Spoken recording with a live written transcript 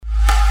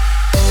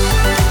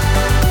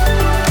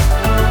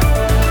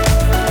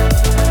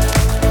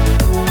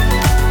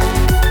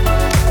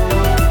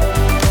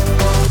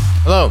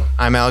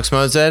I'm Alex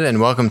Mozed, and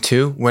welcome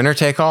to Winner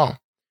Take All,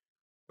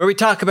 where we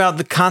talk about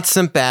the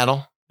constant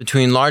battle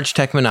between large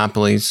tech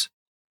monopolies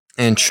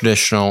and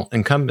traditional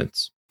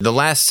incumbents. The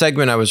last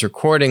segment I was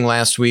recording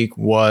last week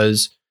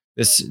was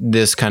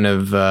this kind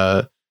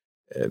of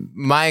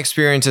my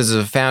experience as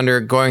a founder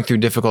going through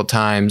difficult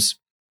times,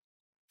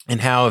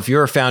 and how if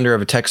you're a founder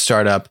of a tech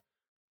startup,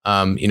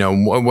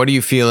 what are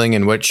you feeling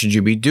and what should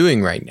you be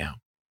doing right now?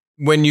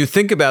 When you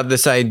think about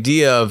this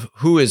idea of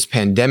who is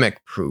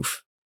pandemic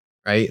proof,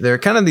 right? There are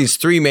kind of these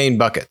three main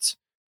buckets.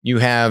 You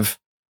have,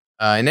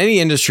 in any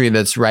industry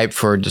that's ripe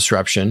for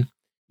disruption,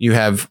 you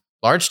have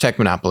large tech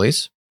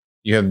monopolies,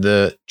 you have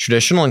the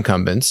traditional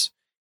incumbents,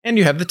 and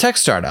you have the tech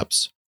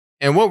startups.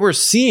 And what we're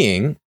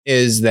seeing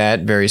is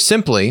that, very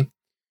simply,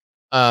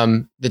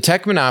 the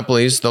tech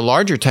monopolies, the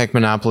larger tech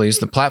monopolies,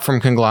 the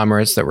platform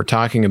conglomerates that we're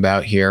talking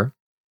about here,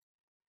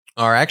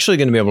 are actually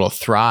going to be able to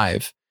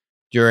thrive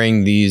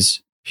during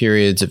these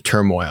periods of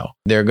turmoil.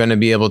 They're going to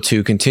be able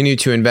to continue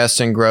to invest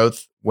in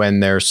growth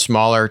when their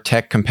smaller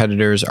tech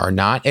competitors are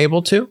not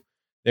able to.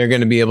 They're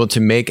going to be able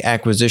to make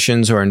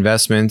acquisitions or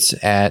investments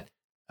at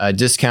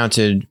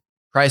discounted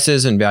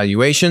prices and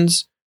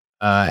valuations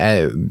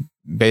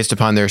based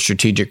upon their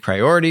strategic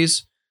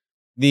priorities.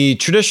 The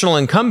traditional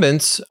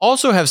incumbents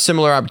also have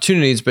similar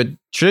opportunities, but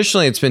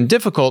traditionally it's been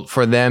difficult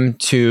for them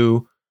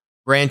to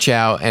branch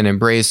out and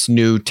embrace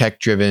new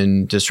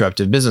tech-driven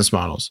disruptive business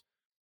models.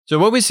 So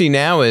what we see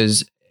now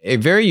is a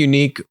very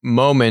unique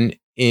moment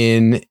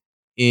in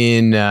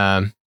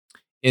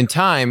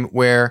time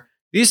where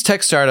these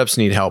tech startups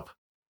need help.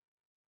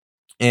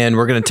 And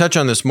we're going to touch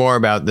on this more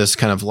about this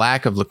kind of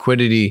lack of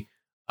liquidity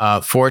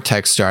for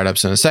tech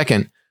startups in a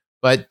second.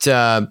 But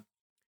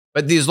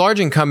these large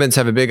incumbents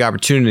have a big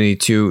opportunity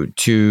to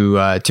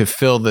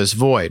fill this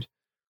void.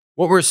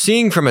 What we're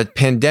seeing from a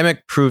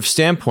pandemic-proof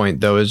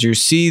standpoint, though, is you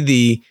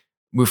see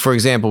for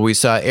example, we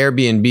saw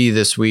Airbnb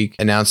this week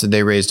announce that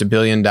they raised $1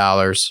 billion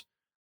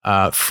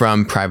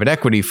from private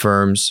equity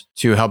firms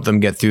to help them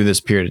get through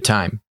this period of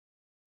time.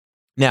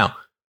 Now,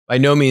 by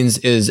no means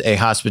is a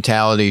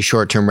hospitality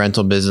short-term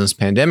rental business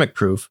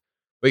pandemic-proof,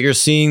 but you're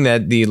seeing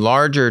that the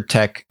larger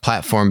tech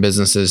platform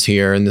businesses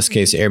here, in this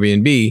case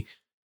Airbnb,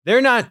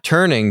 they're not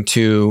turning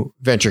to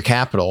venture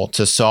capital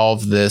to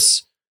solve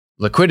this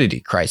liquidity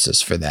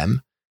crisis for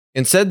them.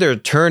 Instead, they're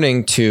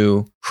turning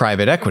to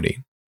private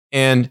equity.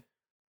 And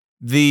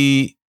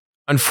the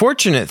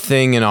unfortunate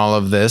thing in all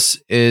of this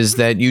is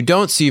that you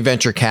don't see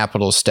venture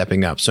capital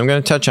stepping up. So I'm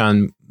going to touch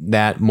on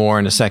that more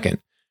in a second.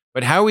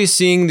 But how are we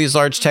seeing these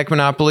large tech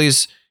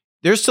monopolies?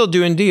 They're still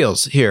doing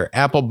deals. Here,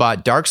 Apple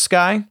bought Dark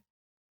Sky.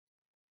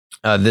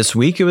 This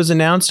week it was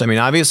announced. I mean,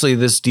 obviously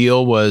this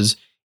deal was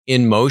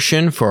in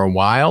motion for a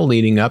while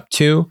leading up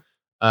to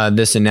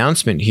this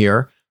announcement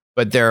here.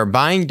 But they're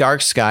buying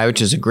Dark Sky,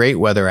 which is a great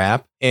weather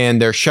app,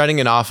 and they're shutting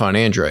it off on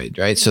Android,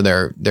 right? So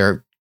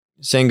they're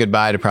saying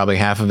goodbye to probably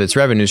half of its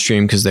revenue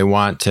stream because they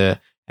want to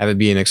have it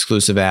be an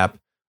exclusive app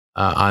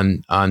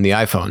on the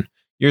iPhone.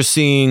 You're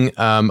seeing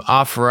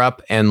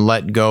OfferUp and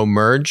LetGo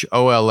merge.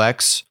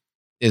 OLX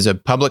is a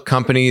public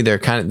company. They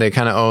kind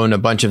of own a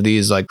bunch of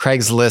these like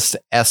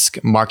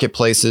Craigslist-esque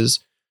marketplaces.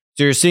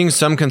 So you're seeing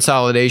some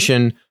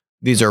consolidation.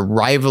 These are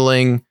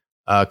rivaling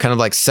kind of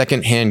like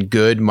secondhand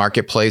good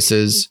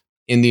marketplaces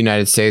in the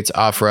United States,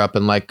 OfferUp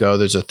and LetGo.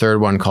 There's a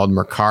third one called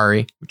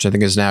Mercari, which I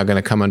think is now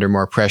going to come under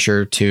more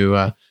pressure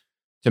to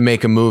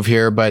make a move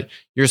here. But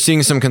you're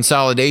seeing some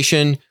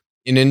consolidation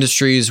in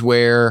industries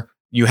where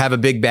you have a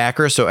big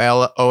backer. So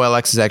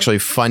OLX is actually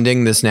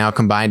funding this now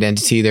combined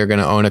entity. They're going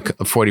to own a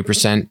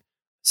 40%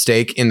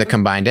 stake in the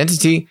combined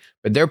entity,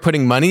 but they're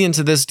putting money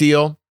into this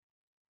deal,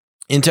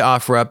 into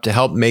OfferUp to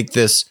help make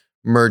this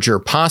merger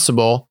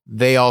possible.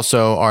 They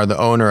also are the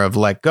owner of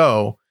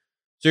LetGo.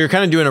 So you're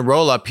kind of doing a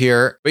roll up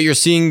here, but you're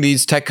seeing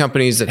these tech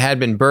companies that had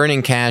been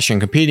burning cash and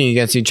competing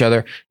against each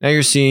other. Now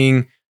you're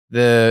seeing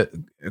the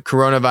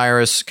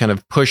coronavirus kind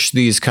of push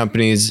these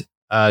companies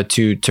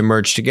to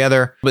merge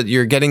together, but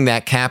you're getting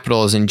that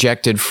capital is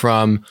injected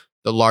from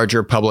the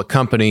larger public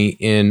company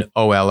in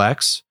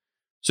OLX.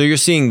 So you're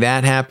seeing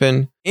that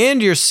happen,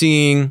 and you're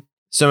seeing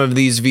some of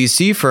these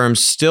VC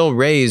firms still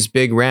raise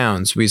big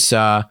rounds. We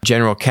saw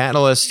General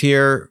Catalyst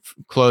here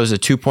close a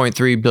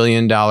 $2.3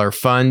 billion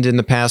fund in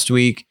the past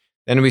week.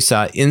 Then we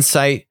saw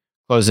Insight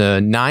close a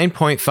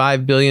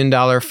 $9.5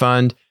 billion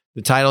fund.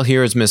 The title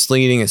here is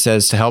misleading. It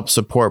says to help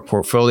support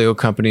portfolio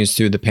companies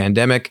through the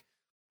pandemic.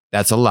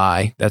 That's a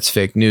lie. That's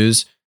fake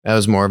news. That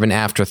was more of an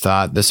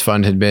afterthought. This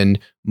fund had been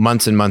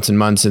months and months and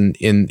months in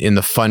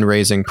the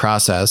fundraising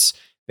process.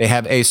 They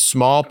have a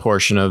small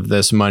portion of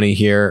this money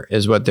here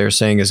is what they're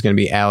saying is going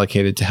to be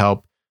allocated to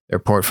help their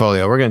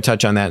portfolio. We're going to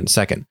touch on that in a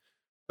second.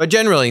 But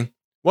generally,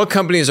 what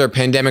companies are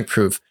pandemic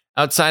proof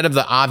outside of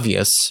the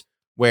obvious,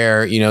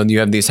 where you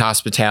have these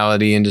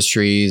hospitality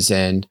industries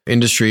and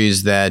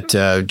industries that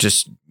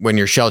just when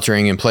you're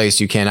sheltering in place,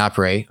 you can't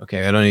operate.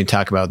 Okay, I don't need to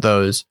talk about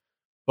those.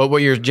 But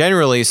what you're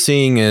generally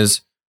seeing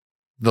is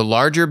the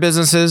larger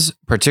businesses,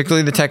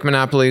 particularly the tech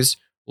monopolies,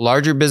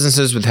 larger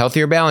businesses with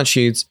healthier balance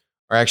sheets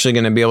are actually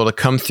going to be able to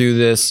come through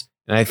this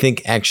and I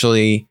think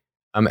actually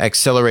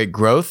accelerate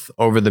growth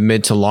over the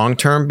mid to long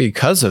term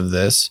because of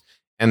this.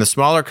 And the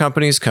smaller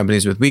companies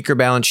with weaker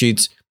balance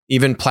sheets,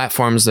 even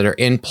platforms that are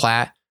in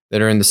Plaid,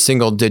 that are in the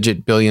single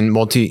digit billion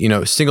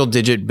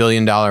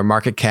dollar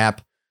market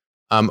cap,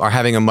 are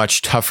having a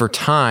much tougher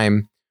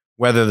time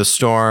weather the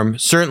storm.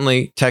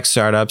 Certainly tech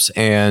startups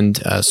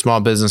and small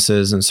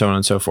businesses and so on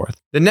and so forth.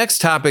 The next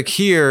topic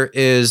here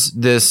is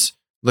this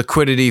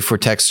liquidity for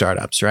tech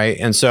startups, right?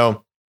 And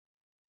so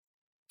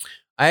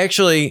I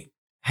actually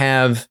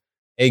have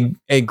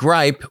a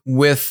gripe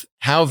with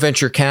how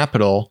venture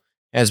capital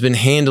has been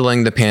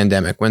handling the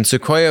pandemic. When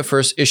Sequoia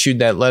first issued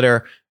that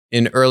letter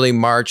in early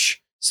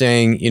March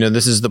saying,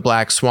 this is the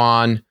black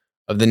swan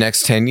of the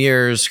next 10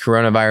 years,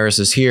 coronavirus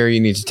is here, you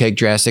need to take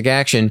drastic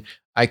action,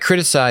 I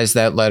criticized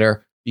that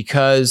letter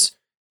because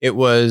it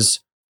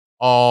was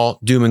all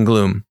doom and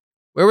gloom.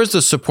 Where was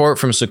the support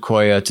from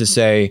Sequoia to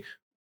say,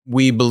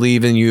 we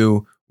believe in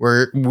you,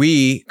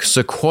 we,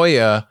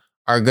 Sequoia,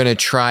 are going to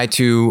try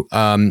to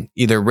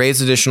either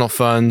raise additional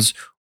funds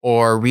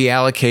or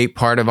reallocate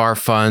part of our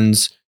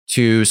funds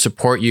to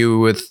support you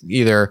with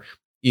either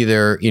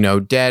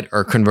debt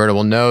or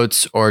convertible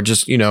notes or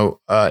just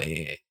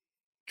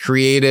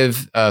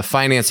creative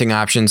financing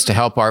options to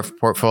help our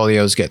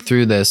portfolios get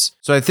through this.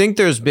 So I think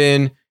there's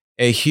been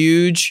a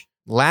huge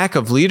lack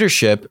of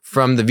leadership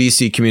from the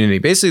VC community.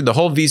 Basically, the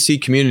whole VC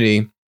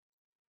community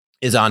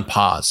is on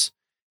pause,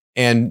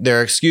 and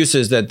their excuse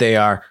is that they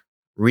are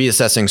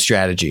reassessing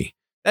strategy.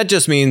 That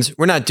just means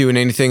we're not doing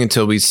anything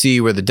until we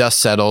see where the dust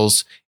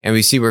settles and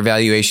we see where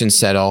valuations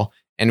settle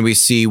and we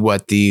see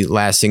what the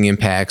lasting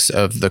impacts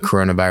of the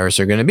coronavirus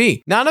are going to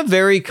be. Not a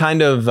very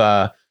kind of,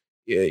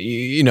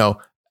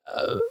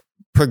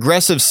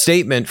 progressive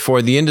statement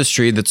for the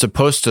industry that's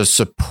supposed to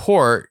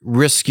support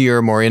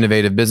riskier, more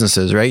innovative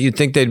businesses, right? You'd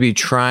think they'd be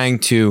trying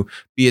to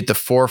be at the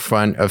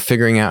forefront of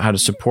figuring out how to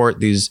support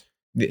these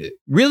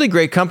really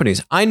great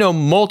companies. I know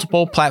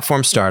multiple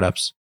platform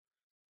startups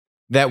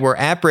that were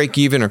at break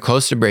even or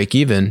close to break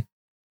even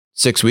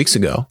 6 weeks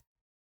ago.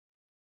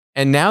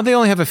 And now they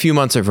only have a few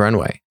months of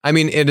runway. I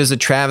mean, it is a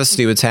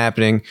travesty what's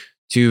happening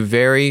to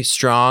very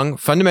strong,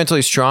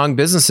 fundamentally strong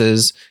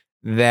businesses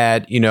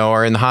that,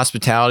 are in the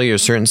hospitality or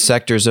certain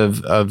sectors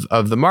of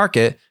the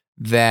market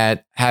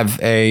that have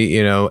a,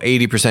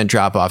 80%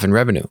 drop off in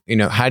revenue.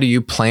 How do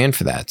you plan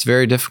for that? It's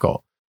very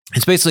difficult.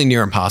 It's basically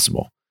near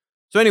impossible.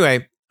 So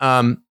anyway,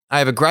 I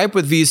have a gripe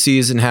with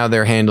VCs and how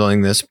they're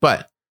handling this,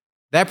 but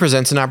that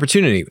presents an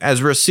opportunity.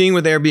 As we're seeing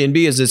with Airbnb,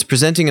 is it's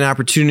presenting an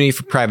opportunity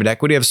for private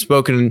equity. I've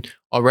spoken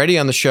already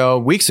on the show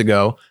weeks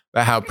ago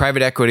about how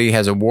private equity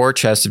has a war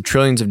chest of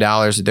trillions of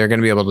dollars that they're going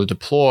to be able to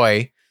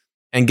deploy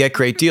and get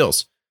great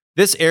deals.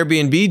 This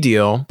Airbnb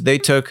deal, they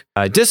took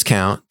a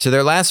discount to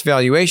their last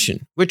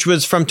valuation, which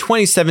was from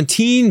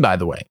 2017, by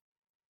the way.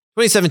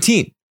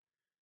 2017.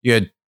 You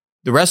had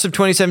the rest of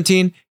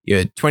 2017, you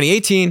had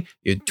 2018,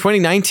 you had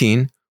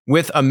 2019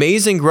 with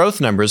amazing growth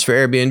numbers for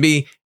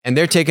Airbnb, and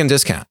they're taking a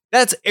discount.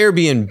 That's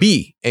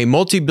Airbnb, a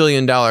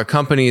multi-billion-dollar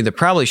company that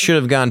probably should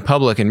have gone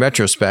public in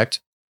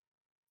retrospect.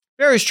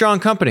 Very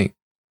strong company.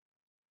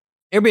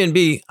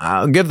 Airbnb,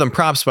 I'll give them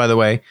props, by the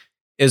way,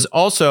 is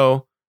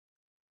also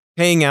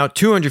paying out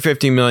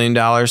 $250 million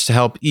to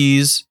help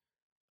ease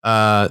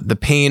the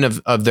pain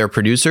of their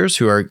producers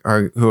who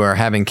are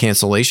having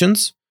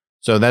cancellations.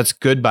 So that's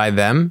good by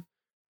them.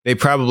 They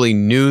probably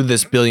knew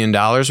this $1 billion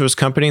was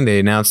coming. They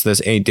announced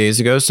this 8 days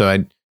ago. So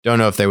I don't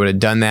know if they would have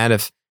done that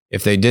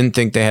if they didn't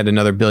think they had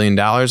another $1 billion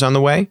on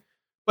the way.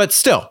 But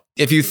still,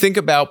 if you think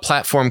about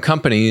platform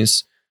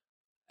companies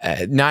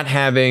not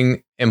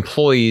having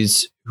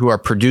employees who are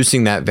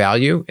producing that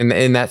value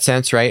in that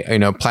sense, right?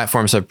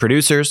 Platforms have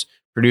producers.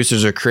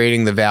 Producers are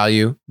creating the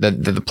value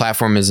that the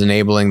platform is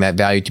enabling that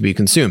value to be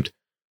consumed.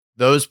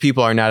 Those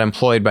people are not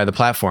employed by the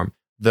platform.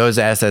 Those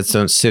assets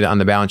don't sit on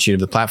the balance sheet of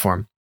the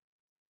platform.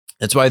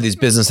 That's why these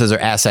businesses are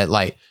asset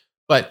light.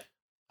 But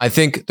I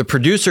think the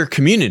producer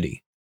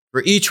community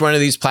for each one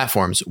of these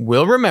platforms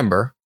will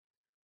remember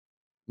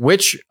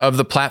which of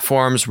the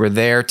platforms were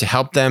there to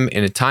help them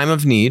in a time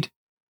of need.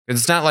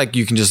 It's not like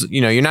you can just,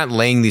 you're not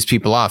laying these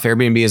people off.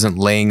 Airbnb isn't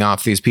laying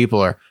off these people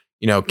or,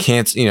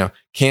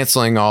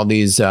 canceling all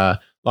these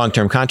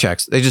long-term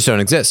contracts. They just don't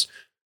exist.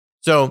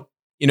 So,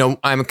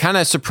 I'm kind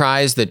of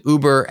surprised that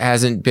Uber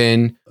hasn't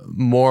been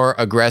more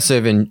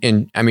aggressive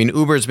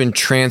Uber's been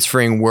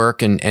transferring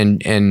work and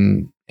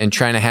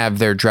trying to have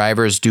their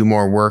drivers do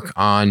more work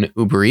on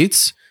Uber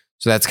Eats.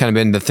 So that's kind of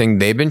been the thing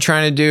they've been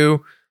trying to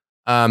do.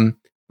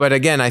 But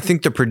again, I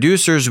think the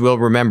producers will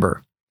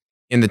remember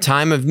in the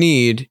time of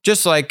need,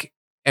 just like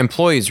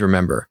employees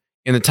remember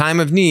in the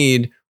time of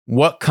need,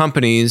 what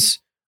companies,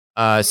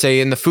 say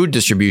in the food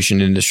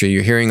distribution industry,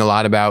 you're hearing a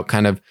lot about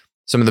kind of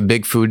some of the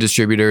big food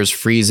distributors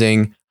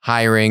freezing,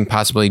 hiring,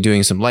 possibly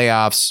doing some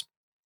layoffs.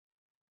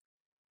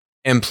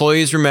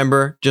 Employees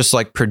remember, just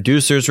like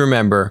producers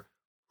remember,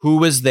 who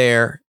was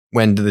there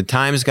when the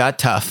times got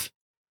tough,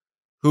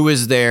 who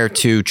was there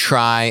to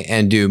try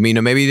and do.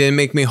 Maybe you didn't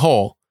make me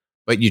whole,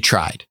 but you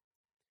tried.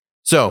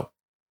 So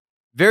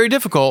very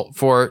difficult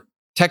for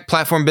tech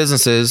platform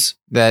businesses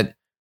that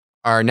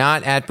are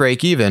not at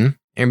break even.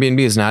 Airbnb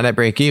is not at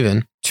break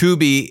even to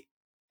be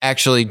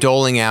actually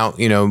doling out,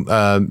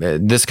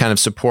 this kind of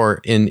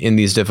support in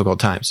these difficult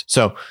times.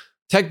 So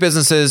tech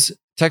businesses,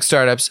 tech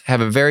startups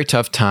have a very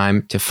tough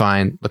time to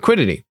find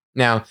liquidity.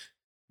 Now,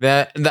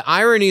 the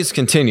ironies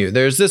continue.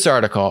 There's this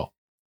article.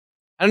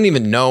 I don't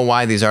even know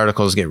why these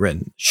articles get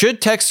written.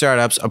 Should tech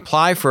startups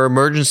apply for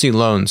emergency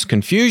loans?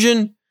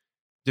 Confusion,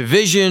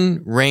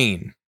 division,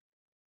 reign.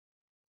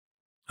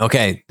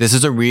 Okay, this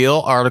is a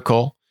real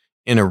article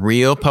in a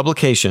real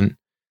publication.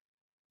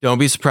 Don't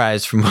be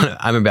surprised from what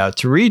I'm about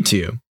to read to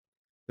you.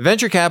 The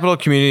venture capital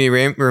community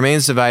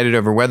remains divided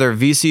over whether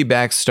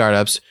VC-backed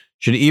startups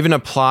should even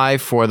apply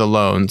for the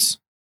loans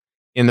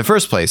in the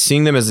first place,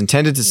 seeing them as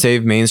intended to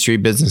save Main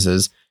Street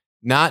businesses,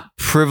 not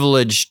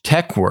privileged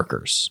tech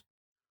workers.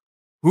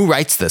 Who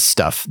writes this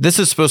stuff? This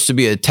is supposed to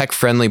be a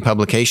tech-friendly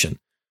publication.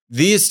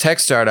 These tech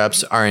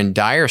startups are in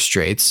dire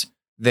straits.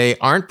 They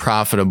aren't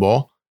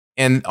profitable,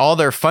 and all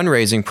their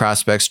fundraising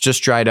prospects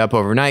just dried up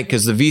overnight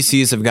because the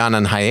VCs have gone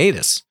on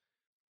hiatus.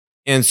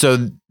 And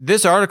so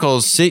this article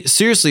is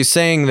seriously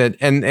saying that,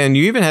 and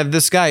you even have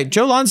this guy,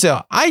 Joe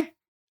Lonsdale. I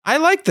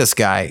like this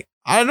guy.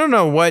 I don't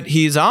know what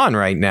he's on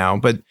right now,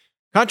 but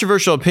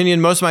controversial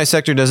opinion, most of my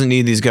sector doesn't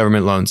need these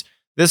government loans.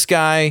 This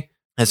guy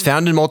has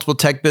founded multiple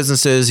tech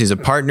businesses. He's a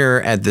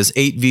partner at this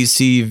 8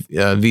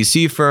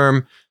 VC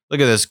firm.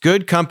 Look at this.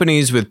 Good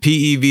companies with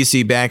PE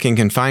VC backing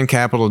can find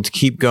capital to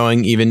keep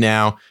going even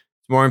now.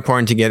 It's more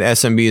important to get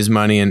SMBs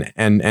money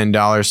and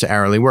dollars to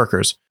hourly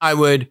workers. I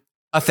would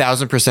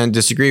 1,000%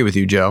 disagree with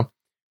you, Joe.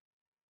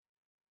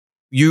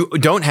 You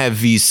don't have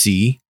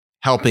VC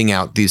helping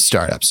out these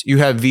startups. You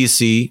have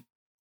VC.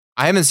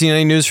 I haven't seen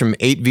any news from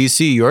 8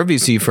 VC, your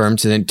VC firm,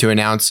 to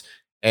announce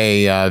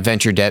a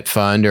venture debt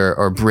fund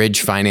or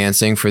bridge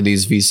financing for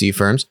these VC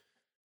firms.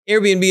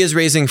 Airbnb is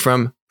raising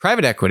from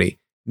private equity,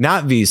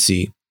 not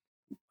VC.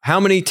 How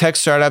many tech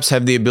startups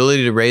have the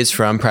ability to raise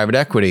from private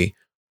equity?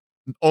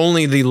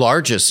 Only the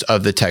largest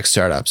of the tech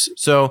startups.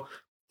 So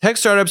tech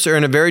startups are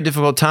in a very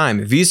difficult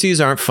time.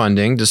 VCs aren't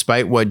funding,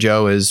 despite what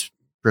Joe is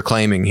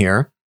proclaiming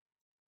here.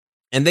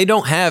 And they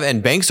don't have,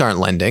 and banks aren't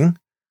lending.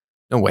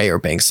 No way are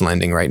banks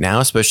lending right now,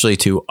 especially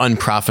to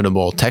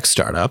unprofitable tech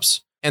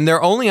startups. And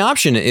their only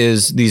option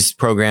is these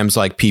programs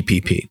like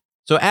PPP.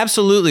 So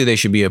absolutely, they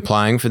should be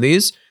applying for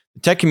these.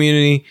 The tech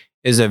community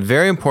is a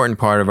very important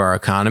part of our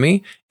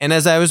economy. And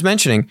as I was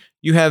mentioning,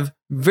 you have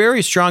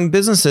very strong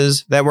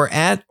businesses that were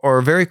at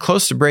or very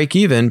close to break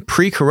even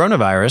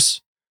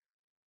pre-coronavirus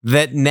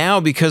that now,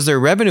 because their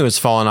revenue has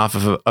fallen off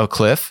of a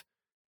cliff,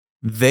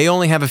 they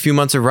only have a few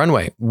months of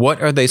runway.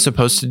 What are they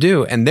supposed to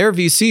do? And their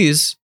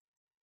VCs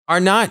are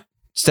not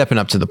stepping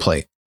up to the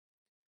plate.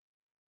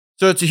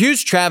 So it's a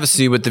huge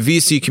travesty what the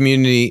VC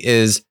community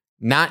is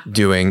not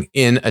doing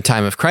in a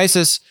time of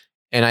crisis.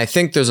 And I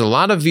think there's a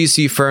lot of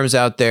VC firms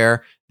out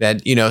there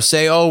that,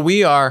 say, oh,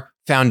 we are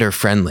founder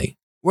friendly.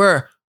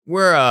 We're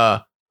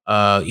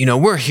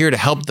here to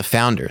help the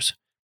founders.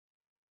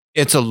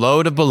 It's a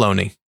load of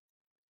baloney.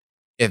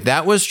 If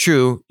that was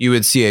true, you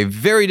would see a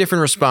very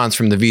different response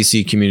from the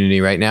VC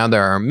community right now.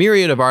 There are a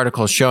myriad of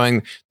articles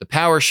showing the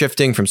power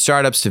shifting from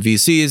startups to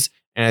VCs.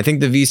 And I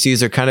think the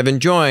VCs are kind of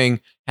enjoying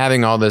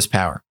having all this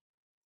power.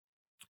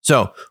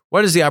 So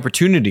what is the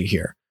opportunity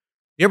here?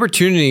 The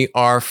opportunity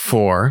are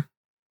for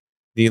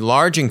the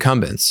large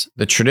incumbents,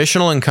 the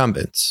traditional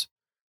incumbents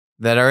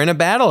that are in a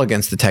battle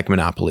against the tech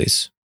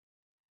monopolies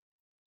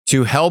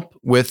to help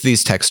with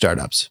these tech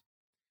startups.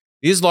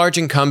 These large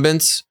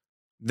incumbents,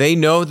 they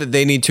know that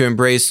they need to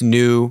embrace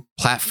new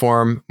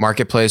platform,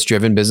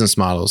 marketplace-driven business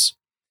models.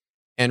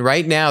 And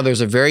right now,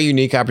 there's a very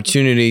unique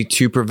opportunity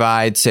to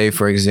provide, say,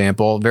 for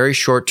example, very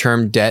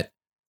short-term debt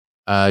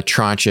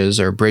tranches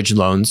or bridge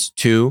loans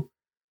to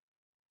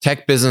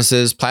tech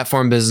businesses,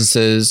 platform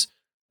businesses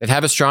that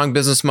have a strong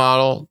business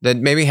model, that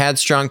maybe had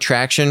strong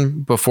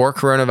traction before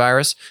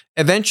coronavirus.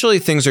 Eventually,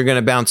 things are going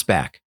to bounce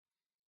back.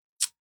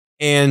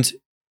 And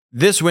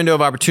this window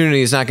of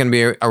opportunity is not going to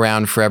be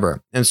around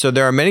forever. And so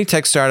there are many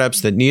tech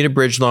startups that need a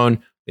bridge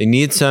loan. They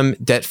need some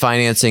debt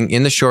financing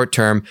in the short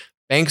term.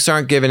 Banks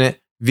aren't giving it.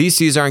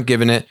 VCs aren't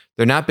giving it.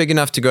 They're not big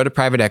enough to go to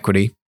private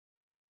equity.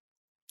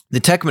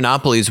 The tech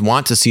monopolies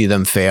want to see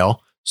them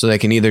fail, so they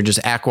can either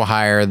just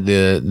acqui-hire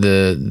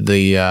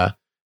the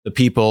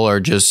people or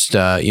just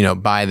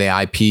buy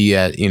the IP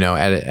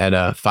at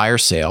a fire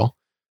sale.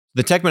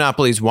 The tech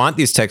monopolies want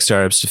these tech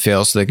startups to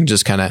fail, so they can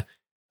just kind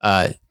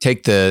of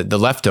take the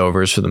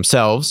leftovers for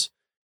themselves.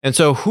 And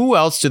so, who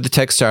else do the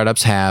tech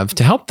startups have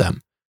to help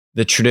them?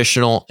 The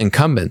traditional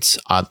incumbents,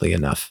 oddly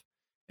enough.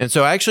 And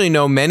so, I actually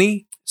know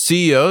many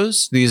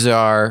CEOs. These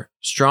are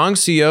strong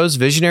CEOs,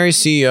 visionary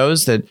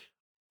CEOs that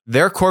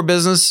their core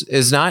business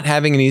is not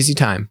having an easy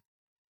time.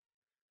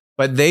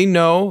 But they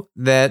know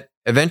that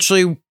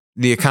eventually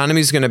the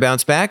economy is going to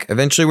bounce back.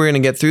 Eventually we're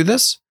going to get through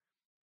this.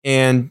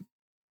 And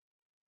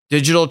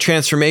digital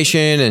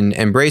transformation and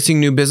embracing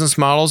new business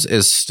models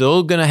is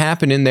still going to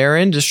happen in their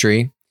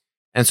industry.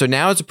 And so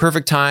now it's a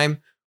perfect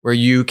time where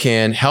you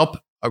can help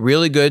a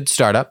really good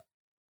startup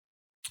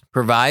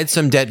provide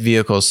some debt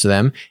vehicles to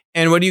them.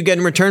 And what do you get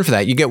in return for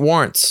that? You get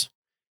warrants,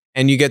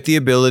 and you get the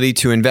ability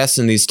to invest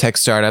in these tech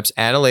startups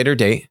at a later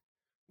date.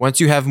 Once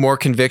you have more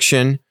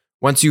conviction,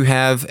 once you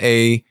have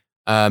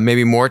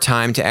maybe more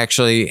time to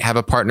actually have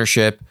a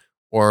partnership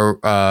or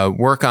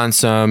work on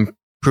some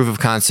proof of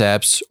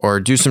concepts or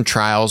do some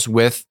trials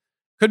with,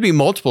 could be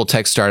multiple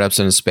tech startups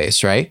in a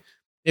space, right?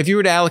 If you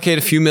were to allocate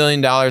a few $1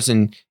 million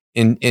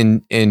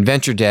in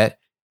venture debt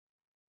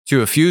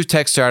to a few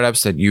tech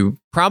startups that you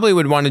probably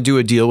would want to do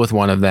a deal with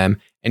one of them,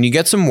 and you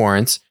get some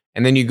warrants,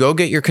 and then you go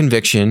get your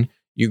conviction,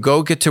 you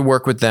go get to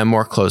work with them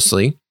more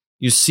closely,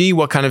 you see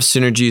what kind of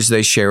synergies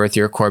they share with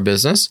your core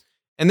business,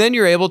 and then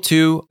you're able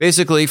to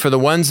basically, for the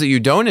ones that you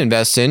don't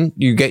invest in,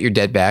 you get your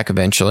debt back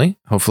eventually,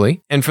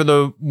 hopefully. And for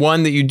the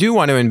one that you do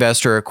want to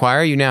invest or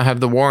acquire, you now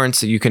have the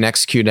warrants that you can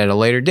execute at a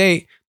later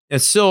date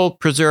and still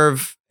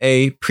preserve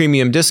a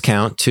premium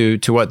discount to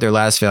what their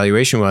last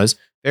valuation was.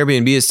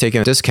 Airbnb is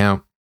taking a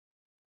discount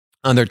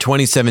on their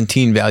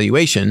 2017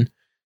 valuation.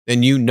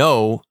 Then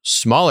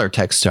smaller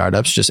tech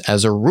startups, just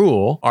as a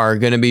rule, are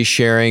going to be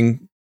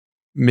sharing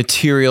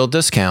material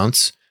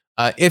discounts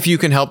if you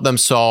can help them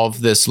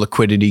solve this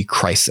liquidity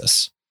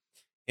crisis.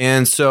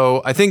 And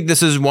so I think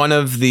this is one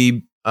of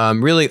the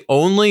really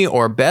only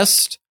or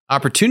best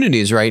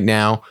opportunities right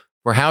now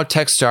for how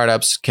tech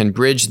startups can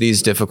bridge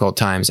these difficult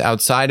times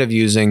outside of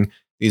using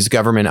these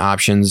government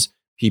options,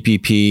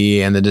 PPP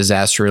and the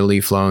disaster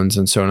relief loans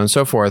and so on and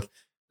so forth.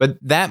 But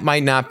that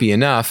might not be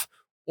enough,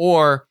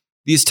 or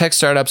these tech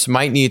startups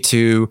might need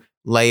to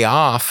lay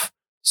off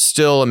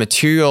still a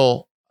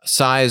material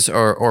size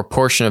or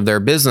portion of their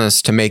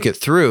business to make it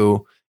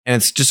through. And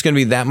it's just going to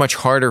be that much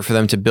harder for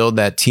them to build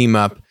that team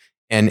up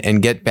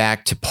and get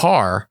back to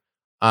par.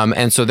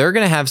 And so they're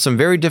going to have some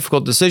very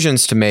difficult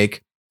decisions to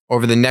make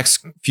over the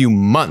next few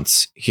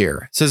months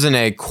here. This isn't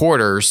a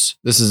quarters,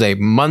 this is a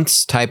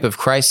months type of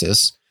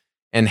crisis.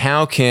 And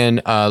how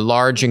can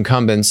large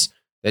incumbents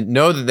that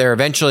know that they're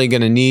eventually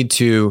going to need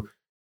to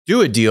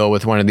do a deal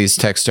with one of these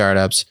tech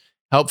startups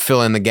help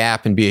fill in the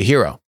gap and be a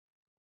hero?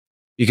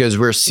 Because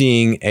we're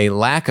seeing a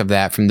lack of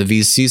that from the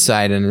VC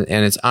side, and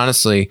it's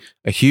honestly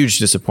a huge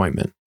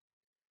disappointment.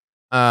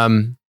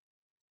 So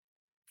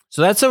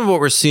that's some of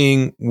what we're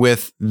seeing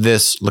with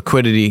this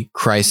liquidity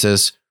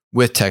crisis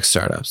with tech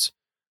startups.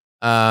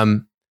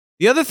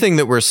 The other thing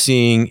that we're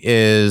seeing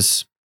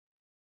is,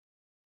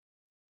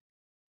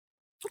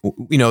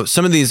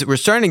 some of these, we're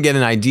starting to get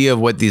an idea of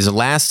what these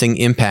lasting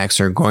impacts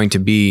are going to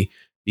be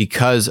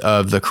because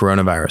of the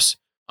coronavirus.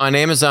 On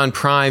Amazon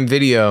Prime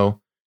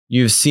Video,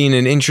 you've seen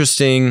an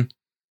interesting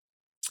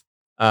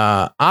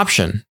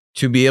option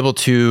to be able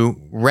to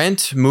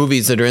rent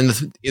movies that are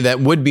that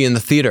would be in the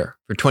theater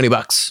for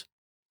 $20.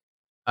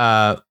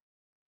 I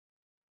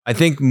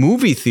think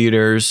movie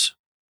theaters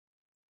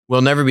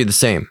will never be the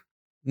same.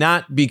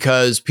 Not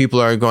because people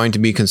are going to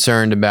be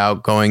concerned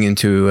about going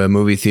into a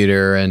movie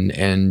theater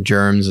and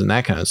germs and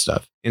that kind of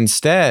stuff.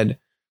 Instead,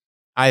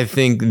 I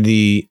think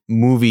the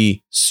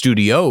movie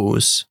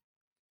studios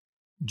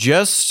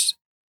just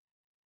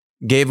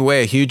gave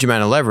away a huge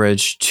amount of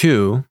leverage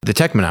to the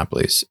tech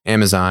monopolies,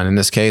 Amazon in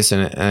this case,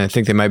 and I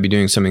think they might be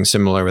doing something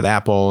similar with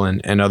Apple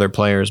and other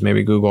players,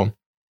 maybe Google.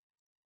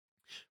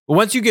 But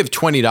once you give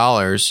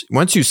 $20,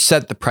 once you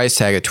set the price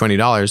tag at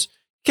 $20, you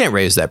can't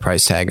raise that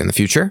price tag in the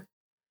future.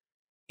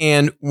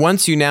 And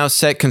once you now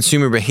set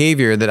consumer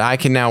behavior that I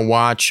can now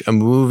watch a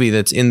movie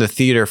that's in the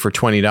theater for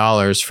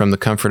 $20 from the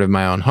comfort of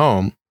my own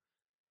home,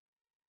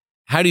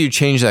 how do you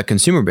change that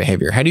consumer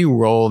behavior? How do you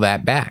roll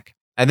that back?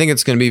 I think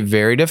it's going to be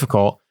very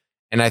difficult.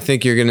 And I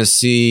think you're going to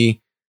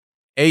see,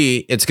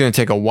 it's going to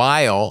take a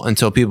while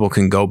until people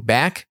can go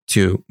back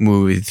to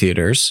movie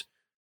theaters.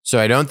 So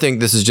I don't think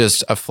this is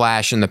just a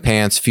flash in the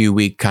pants, few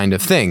week kind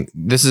of thing.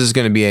 This is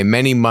going to be a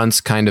many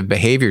months kind of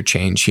behavior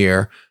change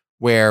here,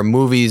 where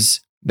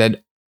movies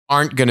that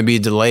aren't going to be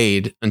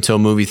delayed until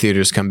movie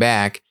theaters come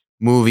back,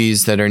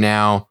 movies that are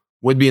now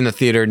would be in the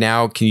theater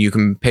now you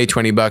can pay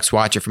 $20,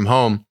 watch it from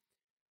home.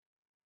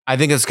 I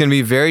think it's going to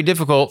be very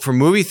difficult for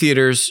movie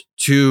theaters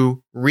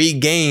to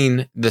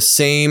regain the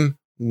same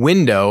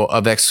window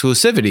of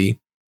exclusivity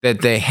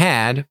that they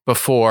had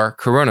before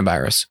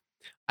coronavirus.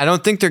 I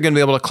don't think they're going to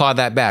be able to claw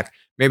that back.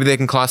 Maybe they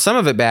can claw some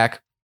of it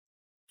back,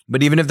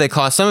 but even if they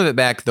claw some of it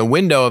back, the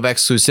window of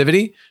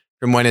exclusivity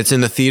from when it's in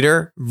the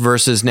theater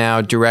versus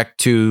now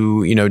direct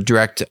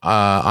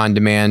on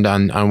demand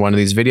on one of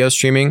these video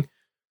streaming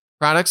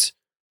products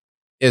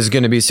is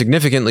going to be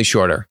significantly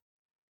shorter.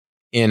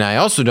 And I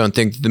also don't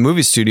think that the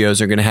movie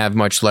studios are going to have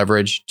much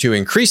leverage to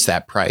increase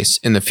that price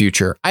in the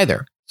future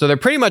either. So they're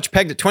pretty much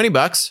pegged at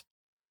 $20,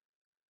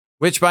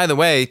 which, by the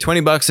way,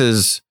 $20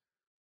 is,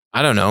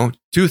 I don't know,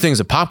 2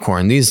 things of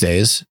popcorn these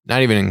days,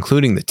 not even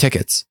including the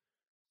tickets.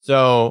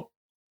 So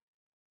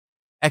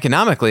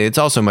economically, it's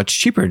also much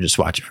cheaper to just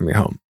watch it from your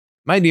home.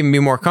 Might even be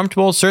more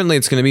comfortable. Certainly,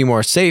 it's going to be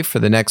more safe for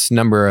the next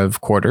number of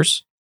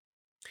quarters.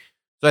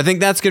 So I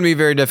think that's going to be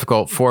very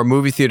difficult for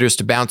movie theaters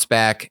to bounce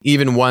back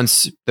even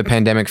once the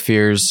pandemic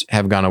fears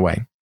have gone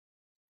away.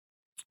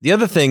 The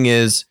other thing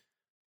is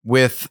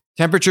with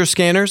temperature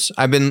scanners.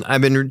 I've been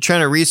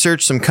trying to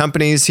research some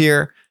companies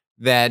here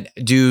that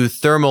do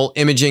thermal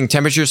imaging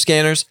temperature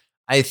scanners.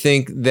 I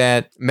think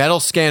that metal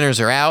scanners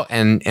are out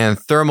and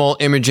thermal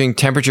imaging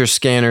temperature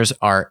scanners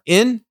are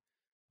in.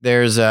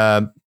 There's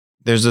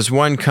this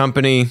one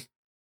company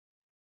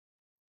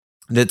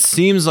that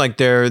seems like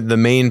they're the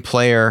main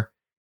player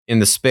in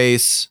the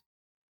space.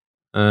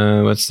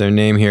 What's their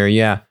name here?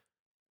 Yeah.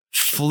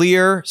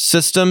 FLIR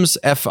Systems,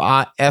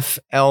 FLIR.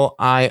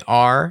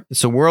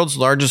 It's the world's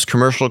largest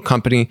commercial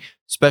company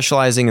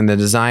specializing in the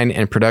design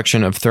and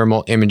production of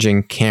thermal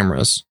imaging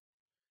cameras,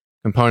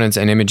 components,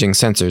 and imaging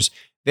sensors.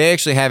 They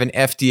actually have an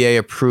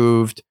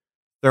FDA-approved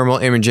thermal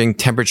imaging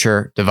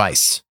temperature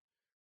device.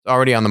 It's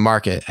already on the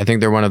market. I think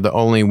they're one of the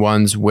only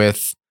ones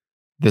with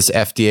this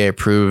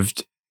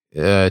FDA-approved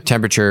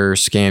temperature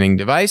scanning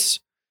device.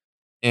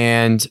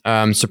 And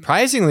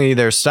surprisingly,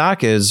 their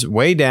stock is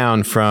way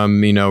down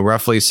from,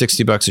 roughly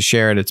 $60 a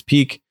share at its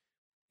peak.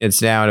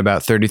 It's now at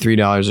about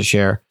 $33 a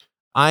share.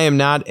 I am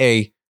not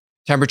a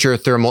temperature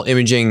thermal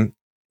imaging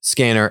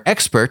scanner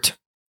expert,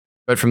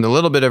 but from the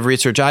little bit of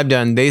research I've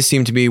done, they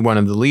seem to be one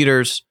of the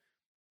leaders.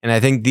 And I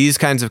think these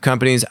kinds of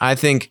companies, I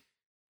think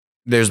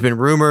there's been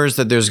rumors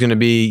that there's going to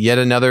be yet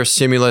another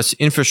stimulus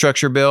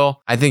infrastructure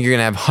bill. I think you're going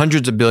to have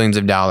hundreds of billions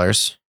of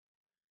dollars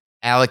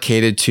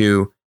allocated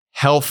to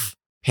health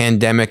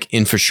pandemic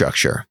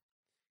infrastructure.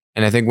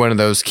 And I think one of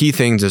those key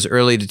things is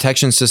early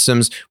detection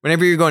systems.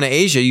 Whenever you're going to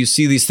Asia, you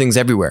see these things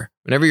everywhere.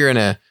 Whenever you're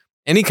in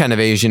any kind of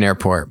Asian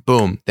airport,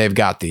 boom, they've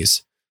got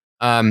these.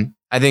 I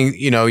think,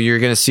 you're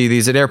going to see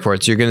these at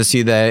airports. You're going to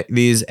see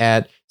these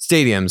at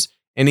stadiums,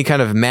 any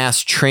kind of mass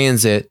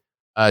transit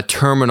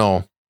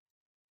terminal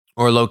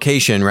or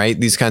location, right?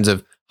 These kinds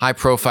of high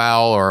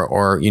profile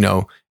or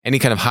any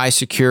kind of high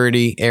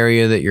security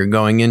area that you're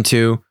going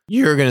into,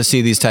 you're going to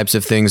see these types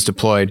of things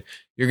deployed.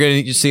 You're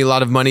going to see a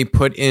lot of money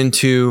put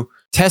into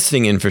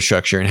testing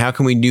infrastructure and how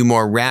can we do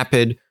more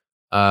rapid,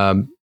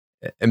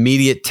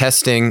 immediate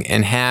testing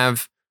and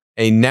have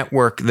a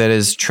network that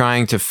is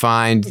trying to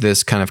find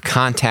this kind of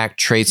contact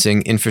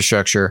tracing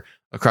infrastructure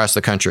across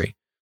the country.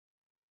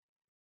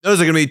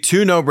 Those are going to be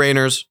two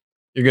no-brainers.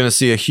 You're going to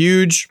see a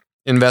huge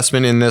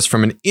investment in this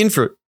from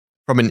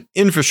an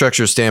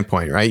infrastructure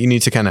standpoint, right? You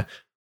need to kind of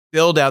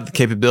build out the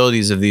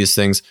capabilities of these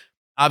things.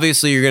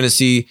 Obviously, you're going to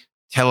see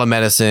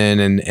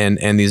telemedicine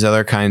and these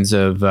other kinds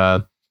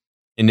of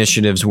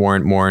initiatives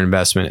warrant more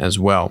investment as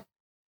well.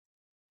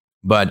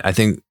 But I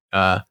think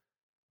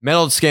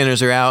metal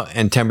scanners are out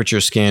and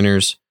temperature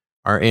scanners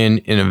are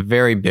in a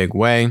very big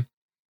way.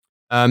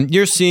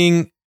 You're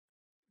seeing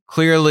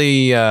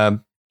clearly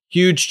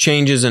huge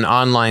changes in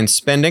online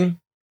spending.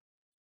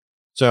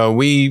 So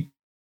we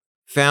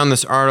found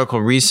this article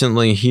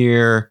recently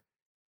here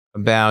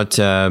about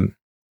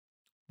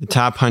the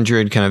top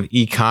 100 kind of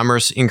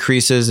e-commerce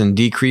increases and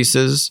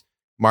decreases,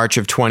 March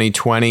of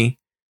 2020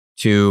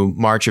 to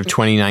March of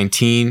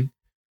 2019.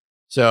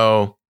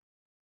 So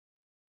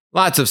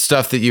lots of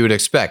stuff that you would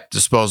expect.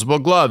 Disposable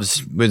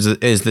gloves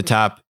is the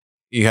top.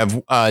 You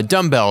have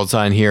dumbbells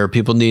on here,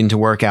 people needing to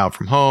work out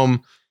from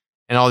home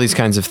and all these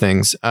kinds of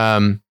things.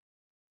 And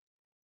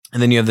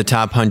then you have the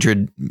top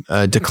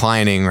 100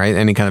 declining, right?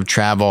 Any kind of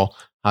travel,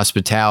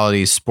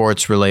 hospitality,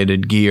 sports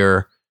related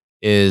gear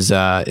is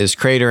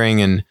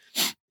cratering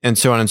and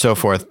so on and so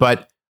forth.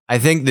 But I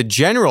think the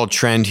general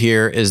trend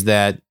here is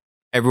that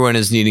everyone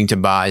is needing to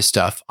buy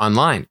stuff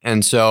online.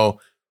 And so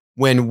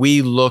when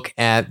we look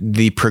at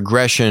the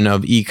progression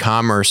of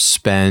e-commerce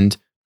spend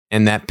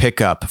and that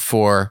pickup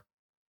for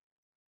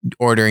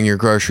ordering your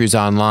groceries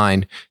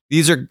online,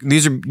 these are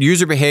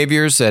user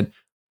behaviors that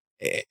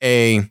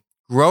a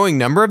growing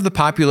number of the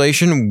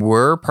population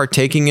were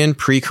partaking in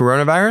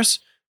pre-coronavirus.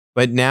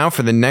 But now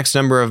for the next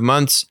number of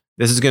months,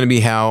 this is going to be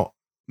how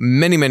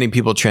many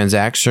people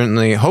transact.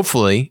 Certainly,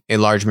 hopefully, a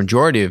large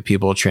majority of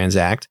people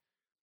transact.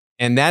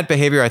 And that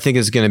behavior, I think,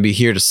 is going to be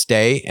here to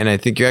stay. And I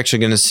think you're actually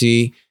going to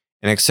see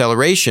an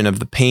acceleration of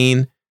the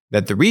pain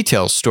that the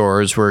retail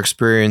stores were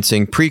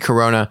experiencing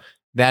pre-corona.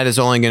 That is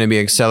only going to be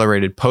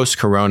accelerated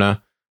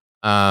post-corona.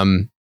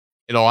 It'll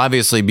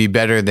obviously be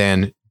better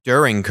than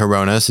during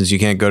corona, since you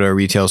can't go to a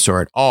retail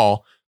store at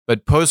all.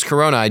 But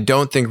post-corona, I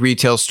don't think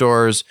retail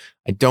stores,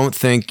 I don't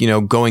think,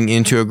 going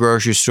into a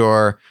grocery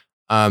store,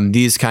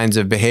 these kinds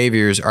of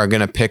behaviors are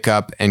going to pick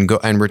up and go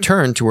and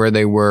return to where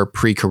they were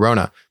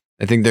pre-corona.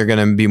 I think they're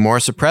going to be more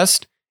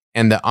suppressed,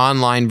 and the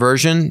online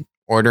version,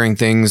 ordering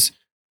things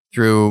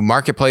through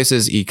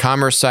marketplaces,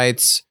 e-commerce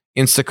sites,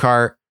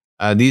 Instacart,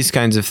 these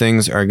kinds of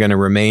things are going to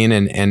remain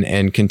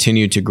and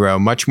continue to grow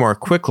much more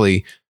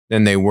quickly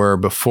than they were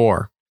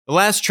before. The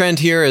last trend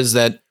here is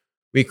that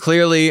we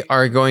clearly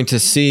are going to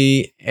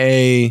see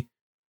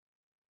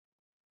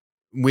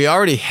we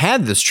already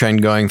had this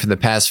trend going for the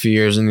past few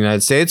years in the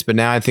United States, but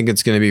now I think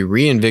it's going to be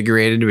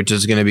reinvigorated, which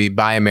is going to be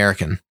Buy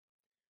American.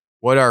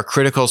 What are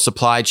critical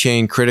supply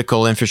chain,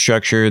 critical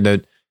infrastructure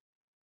let's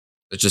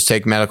just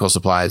take medical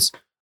supplies,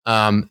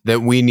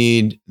 that we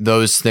need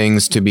those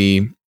things to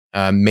be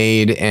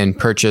made and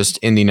purchased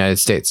in the United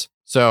States.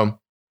 So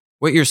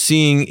what you're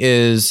seeing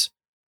is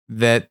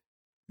that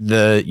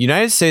the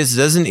United States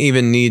doesn't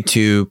even need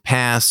to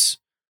pass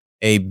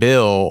a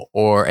bill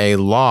or a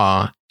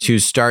law to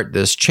start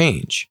this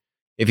change.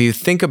 If you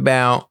think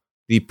about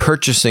the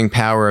purchasing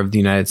power of the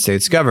United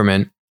States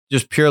government,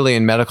 just purely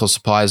in medical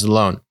supplies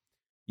alone,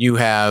 you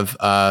have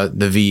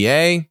the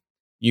VA,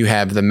 you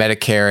have the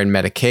Medicare and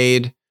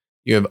Medicaid,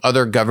 you have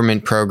other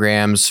government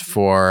programs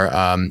for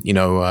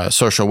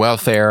social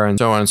welfare and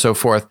so on and so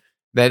forth,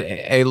 that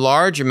a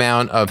large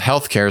amount of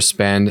healthcare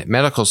spend,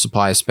 medical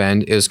supply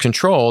spend, is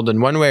controlled in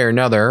one way or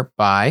another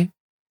by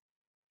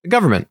the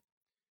government.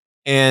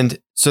 And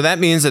so that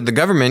means that the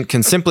government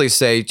can simply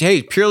say,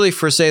 hey, purely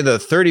for, say, the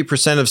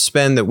 30% of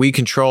spend that we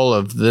control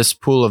of this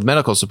pool of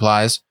medical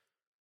supplies,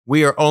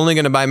 we are only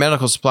going to buy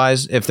medical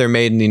supplies if they're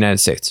made in the United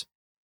States.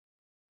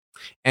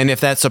 And if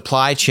that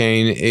supply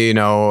chain,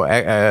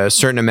 a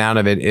certain amount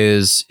of it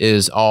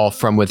is all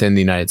from within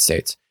the United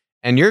States.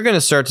 And you're going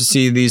to start to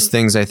see these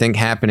things, I think,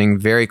 happening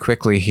very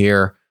quickly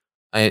here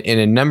in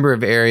a number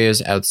of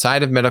areas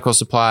outside of medical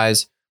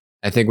supplies.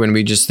 I think when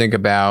we just think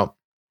about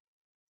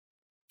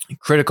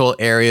critical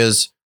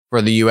areas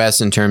for the U.S.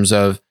 in terms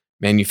of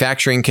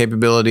manufacturing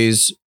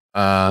capabilities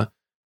for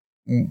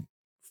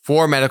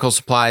medical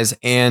supplies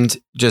and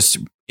just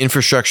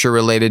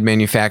infrastructure-related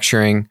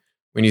manufacturing,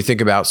 when you think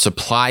about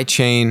supply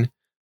chain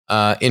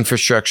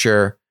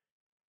infrastructure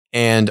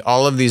and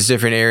all of these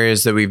different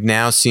areas that we've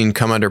now seen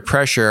come under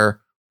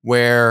pressure,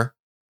 where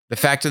the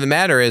fact of the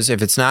matter is,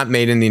 if it's not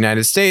made in the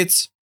United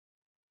States,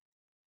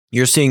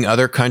 you're seeing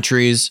other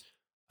countries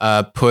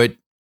put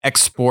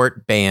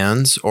export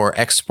bans or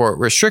export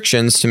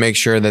restrictions to make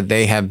sure that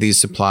they have these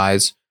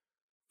supplies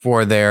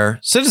for their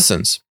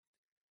citizens.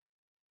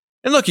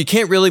 And look, you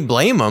can't really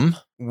blame them.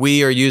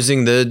 We are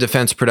using the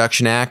Defense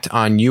Production Act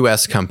on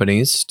U.S.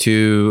 companies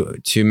to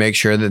make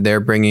sure that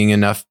they're bringing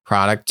enough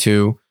product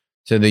to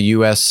the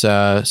U.S.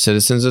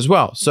 citizens as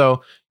well.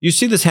 So you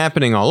see this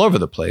happening all over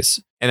the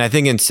place. And I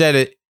think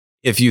instead,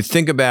 if you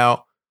think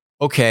about,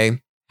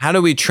 okay, how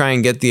do we try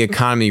and get the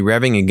economy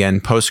revving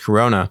again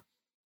post-corona?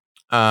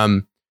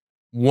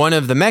 One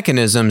of the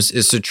mechanisms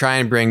is to try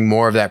and bring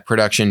more of that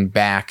production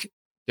back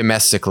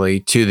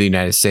domestically to the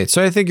United States.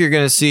 So I think you're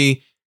going to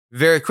see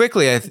very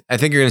quickly, I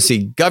think you're going to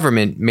see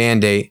government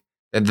mandate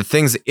that the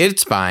things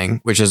it's buying,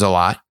 which is a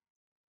lot,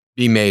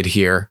 be made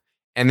here.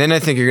 And then I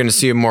think you're going to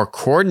see a more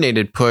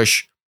coordinated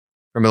push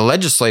from a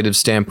legislative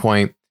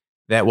standpoint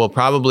that will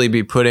probably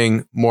be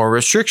putting more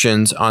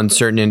restrictions on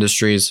certain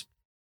industries,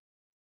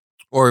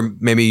 or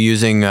maybe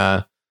using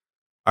our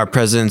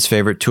president's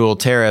favorite tool,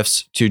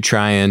 tariffs, to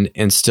try and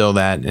instill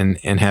that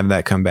and have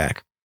that come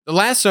back. The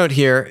last note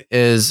here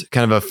is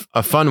kind of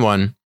a fun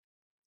one,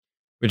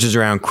 which is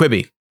around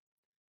Quibi.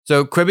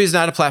 So Quibi is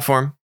not a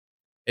platform.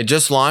 It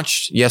just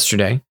launched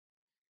yesterday.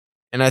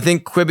 And I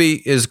think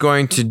Quibi is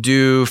going to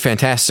do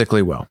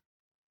fantastically well.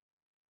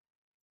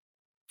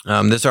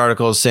 This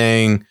article is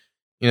saying,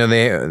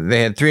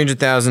 they had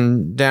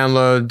 300,000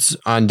 downloads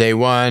on day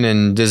one,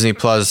 and Disney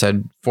Plus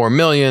had 4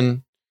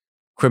 million.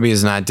 Quibi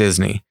is not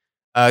Disney.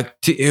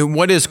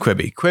 What is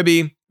Quibi?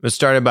 Quibi was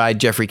started by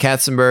Jeffrey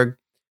Katzenberg.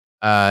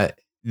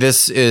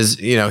 This is,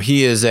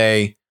 he is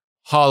a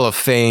Hall of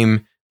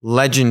Fame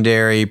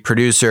legendary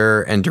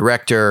producer and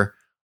director.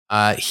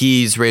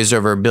 He's raised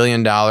over $1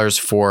 billion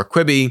for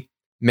Quibi.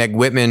 Meg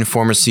Whitman,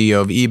 former CEO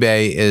of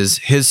eBay, is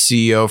his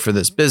CEO for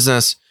this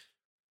business.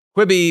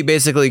 Quibi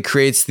basically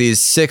creates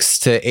these 6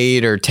 to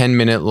 8 or 10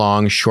 minute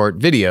long short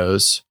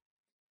videos.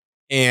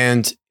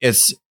 And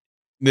this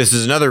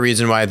is another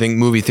reason why I think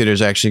movie theaters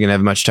are actually going to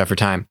have a much tougher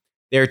time.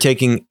 They're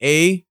taking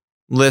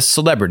A-list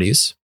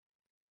celebrities,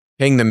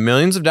 paying them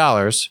millions of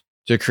dollars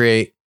to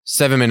create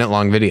 7-minute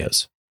long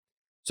videos.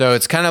 So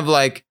it's kind of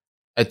like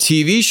a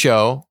TV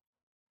show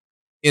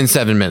in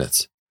 7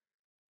 minutes.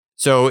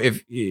 So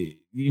if,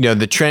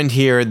 the trend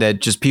here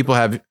that just people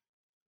have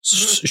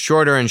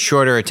shorter and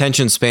shorter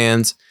attention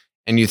spans,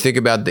 and you think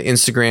about the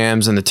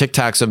Instagrams and the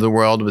TikToks of the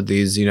world with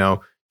these,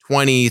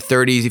 20,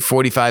 30,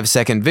 45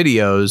 second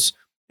videos,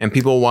 and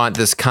people want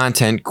this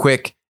content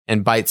quick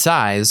and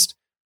bite-sized,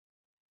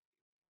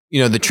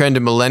 the trend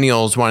of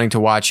millennials wanting to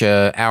watch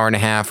an hour and a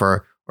half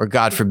or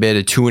God forbid,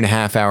 a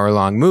 2.5 hour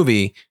long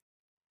movie,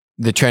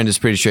 the trend is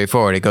pretty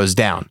straightforward. It goes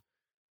down.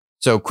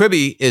 So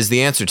Quibi is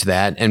the answer to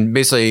that. And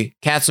basically,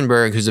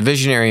 Katzenberg, who's a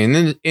visionary in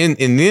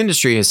the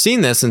industry, has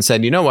seen this and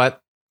said, you know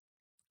what?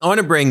 I want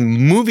to bring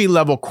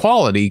movie-level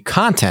quality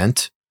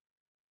content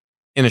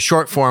in a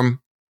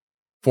short-form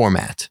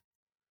format.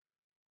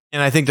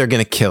 And I think they're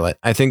going to kill it.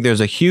 I think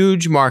there's a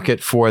huge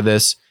market for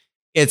this.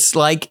 It's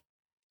like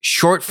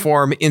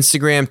short-form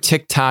Instagram,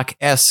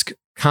 TikTok-esque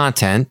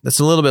content that's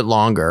a little bit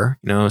longer,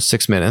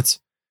 6 minutes,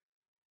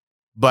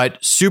 but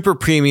super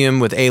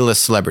premium with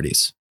A-list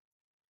celebrities.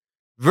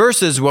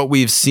 Versus what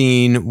we've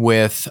seen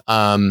with,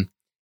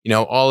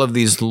 all of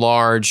these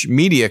large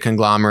media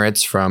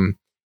conglomerates, from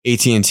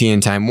AT&T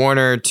and Time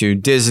Warner to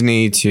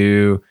Disney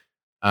to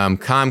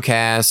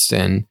Comcast,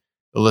 and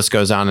the list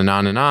goes on and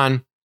on and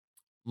on,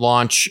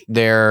 launch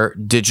their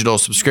digital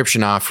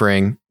subscription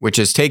offering, which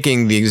is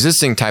taking the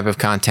existing type of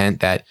content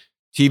that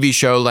TV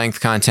show length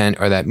content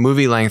or that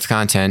movie length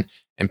content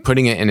and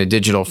putting it in a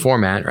digital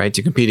format, right,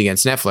 to compete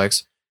against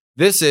Netflix.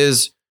 This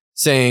is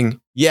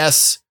saying,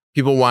 yes,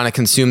 people want to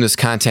consume this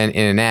content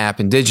in an app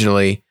and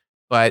digitally,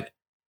 but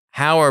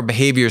how are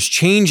behaviors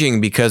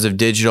changing because of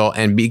digital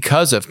and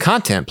because of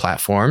content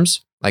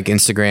platforms like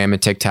Instagram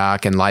and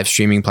TikTok and live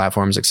streaming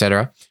platforms, et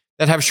cetera,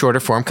 that have shorter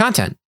form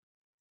content?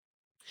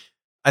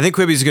 I think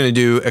Quibi is going to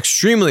do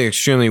extremely,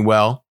 extremely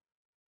well.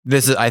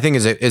 This is, I think,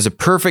 is a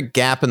perfect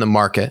gap in the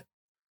market.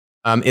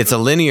 It's a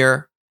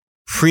linear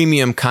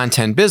premium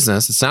content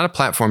business. It's not a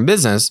platform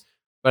business,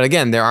 but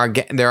again, there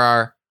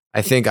are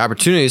I think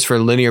opportunities for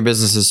linear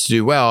businesses to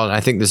do well, and I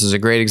think this is a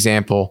great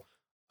example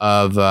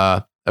of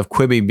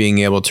Quibi being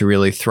able to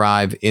really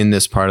thrive in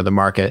this part of the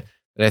market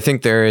that I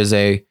think there is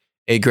a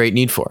great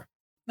need for.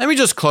 Let me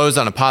just close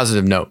on a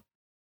positive note.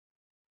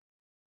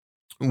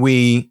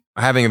 We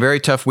are having a very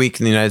tough week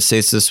in the United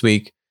States this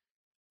week.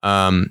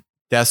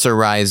 Deaths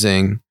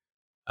rising.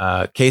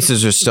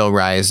 Cases are still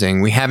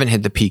rising. We haven't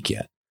hit the peak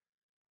yet.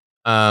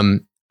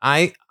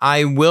 I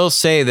will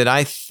say that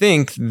I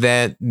think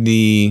that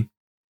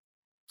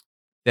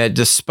that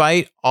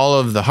despite all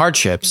of the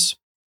hardships,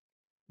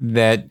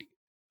 that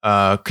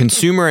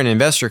consumer and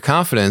investor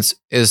confidence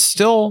is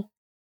still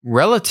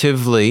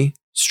relatively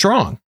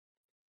strong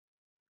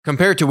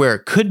compared to where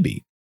it could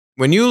be.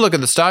 When you look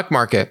at the stock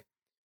market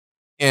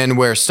and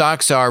where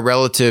stocks are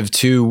relative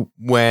to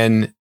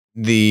when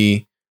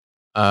the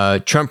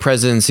Trump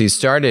presidency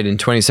started in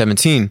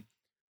 2017,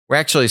 we're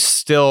actually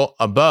still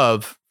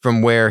above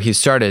from where he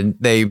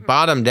started. They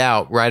bottomed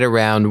out right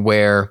around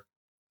where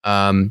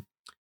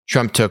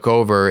Trump took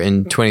over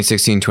in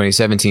 2016,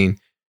 2017,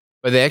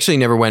 but they actually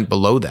never went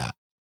below that.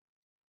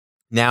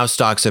 Now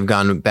stocks have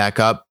gone back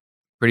up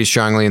pretty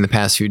strongly in the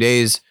past few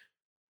days.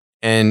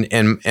 And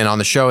on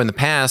the show in the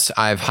past,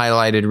 I've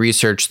highlighted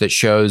research that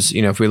shows,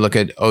 if we look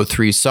at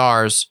 03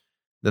 SARS,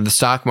 that the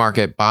stock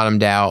market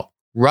bottomed out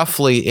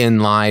roughly in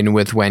line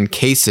with when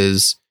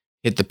cases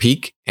hit the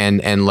peak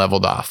and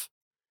leveled off.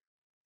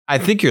 I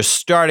think you're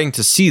starting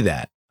to see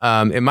that.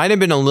 It might have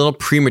been a little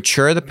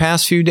premature the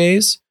past few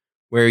days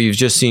where you've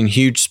just seen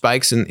huge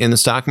spikes in the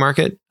stock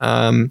market.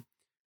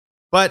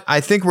 But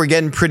I think we're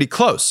getting pretty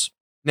close.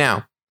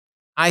 Now,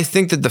 I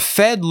think that the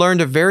Fed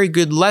learned a very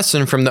good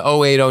lesson from the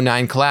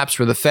 08-09 collapse,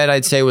 where the Fed,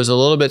 I'd say, was a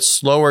little bit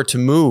slower to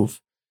move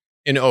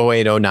in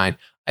 08-09.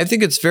 I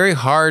think it's very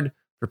hard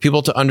for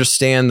people to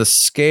understand the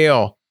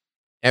scale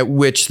at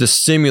which the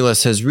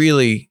stimulus has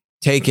really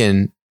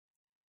taken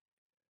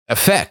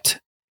effect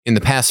in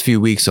the past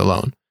few weeks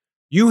alone.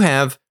 You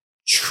have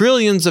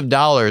trillions of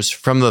dollars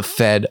from the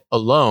Fed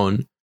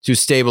alone to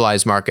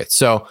stabilize markets.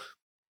 So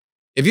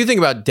if you think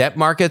about debt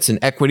markets and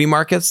equity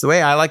markets, the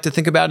way I like to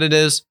think about it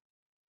is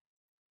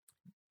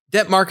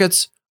debt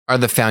markets are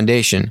the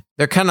foundation.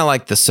 They're kind of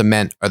like the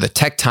cement or the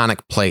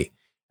tectonic plate.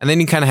 And then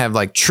you kind of have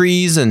like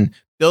trees and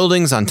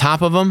buildings on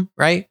top of them,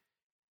 right?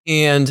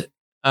 And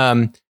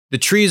the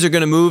trees are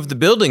going to move, the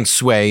buildings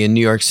sway in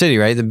New York City,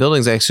 right? The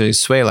buildings actually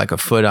sway like a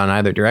foot on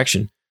either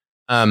direction.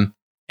 And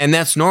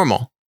that's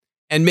normal.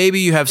 And maybe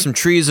you have some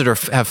trees that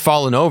have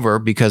fallen over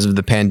because of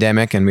the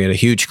pandemic, and we had a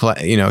huge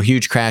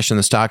crash in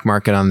the stock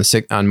market on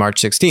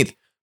March 16th.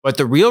 But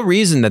the real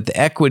reason that the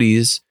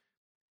equities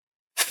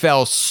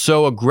fell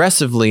so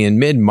aggressively in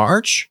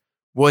mid-March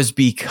was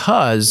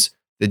because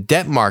the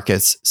debt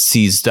markets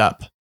seized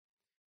up.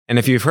 And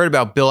if you've heard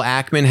about Bill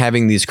Ackman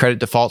having these credit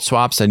default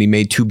swaps that he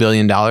made $2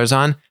 billion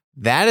on,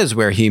 that is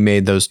where he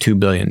made those $2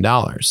 billion.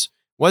 It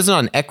wasn't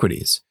on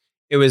equities.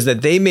 It was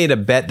that they made a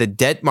bet that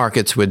debt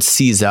markets would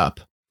seize up.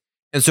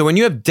 And so when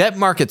you have debt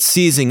markets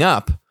seizing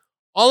up,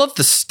 all of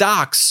the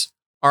stocks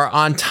are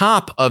on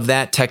top of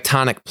that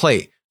tectonic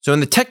plate. So when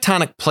the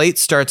tectonic plate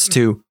starts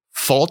to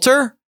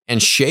falter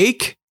and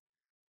shake,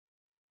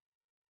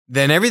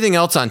 then everything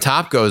else on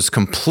top goes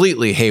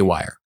completely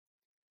haywire.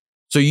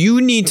 So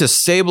you need to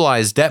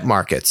stabilize debt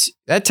markets.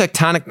 That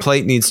tectonic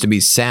plate needs to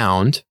be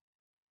sound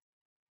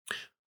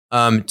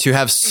to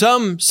have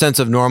some sense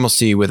of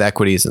normalcy with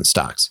equities and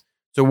stocks.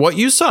 So what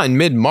you saw in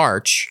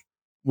mid-March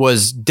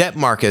was debt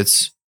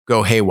markets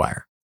go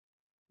haywire,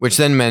 which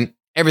then meant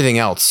everything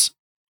else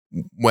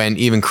went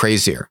even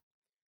crazier.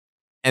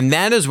 And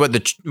that is what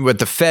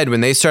the Fed,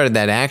 when they started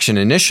that action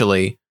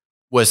initially,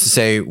 was to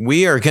say,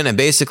 we are going to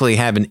basically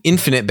have an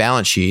infinite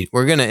balance sheet.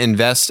 We're going to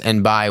invest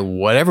and buy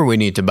whatever we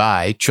need to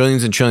buy,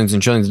 trillions and trillions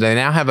and trillions. They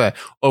now have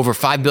over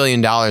 $5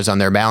 billion on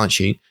their balance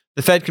sheet.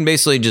 The Fed can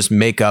basically just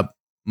make up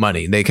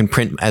money. They can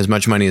print as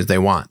much money as they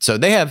want. So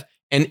they have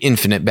an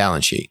infinite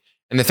balance sheet.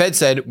 And the Fed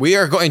said, we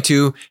are going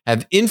to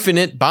have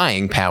infinite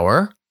buying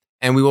power,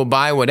 and we will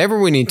buy whatever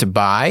we need to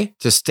buy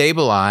to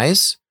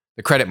stabilize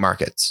the credit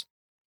markets.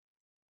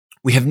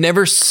 We have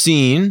never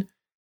seen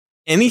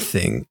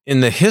anything in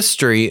the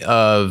history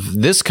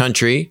of this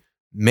country,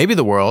 maybe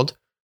the world,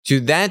 to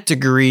that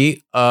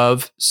degree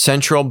of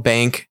central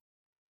bank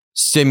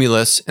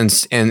stimulus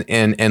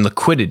and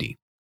liquidity.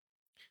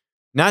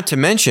 Not to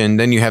mention,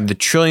 then you have the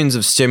trillions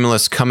of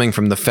stimulus coming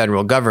from the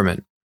federal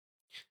government.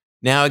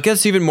 Now, it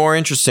gets even more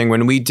interesting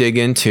when we dig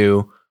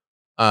into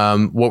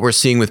what we're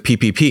seeing with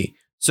PPP.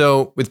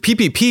 So with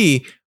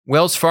PPP,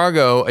 Wells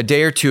Fargo a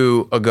day or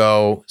two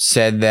ago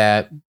said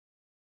that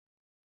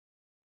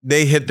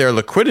they hit their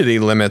liquidity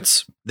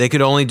limits. They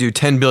could only do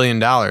 $10 billion.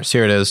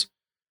 Here it is.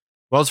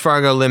 Wells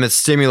Fargo limits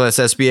stimulus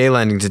SBA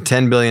lending to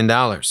 $10 billion.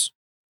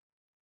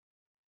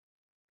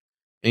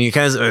 And you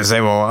kind of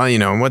say, well,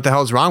 what the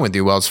hell's wrong with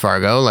you, Wells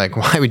Fargo? Like,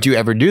 why would you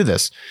ever do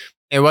this?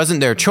 It wasn't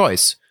their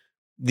choice.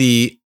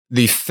 The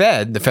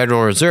Fed, the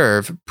Federal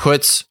Reserve,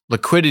 puts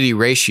liquidity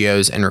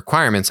ratios and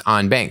requirements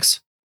on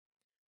banks.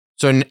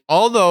 So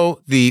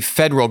although the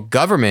federal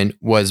government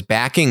was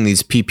backing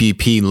these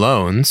PPP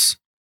loans,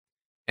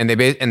 and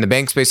the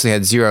banks basically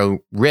had zero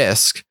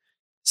risk,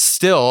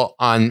 still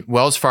on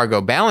Wells Fargo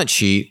balance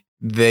sheet,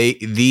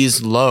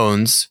 these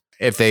loans,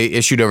 if they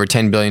issued over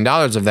 $10 billion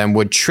of them,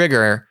 would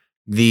trigger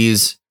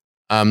these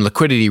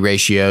liquidity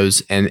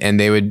ratios, and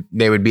they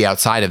would be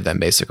outside of them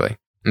basically.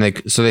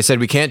 And so they said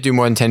we can't do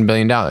more than $10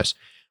 billion.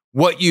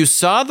 What you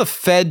saw the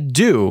Fed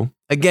do,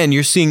 again,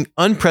 you're seeing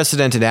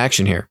unprecedented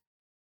action here.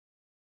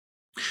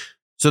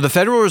 So the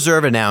Federal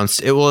Reserve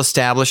announced it will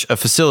establish a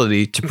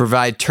facility to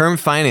provide term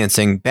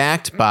financing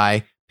backed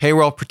by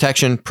payroll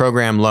protection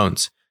program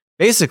loans.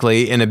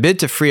 Basically, in a bid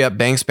to free up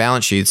banks'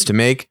 balance sheets to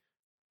make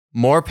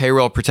more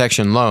payroll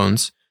protection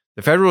loans,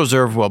 the Federal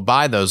Reserve will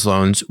buy those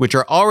loans, which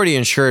are already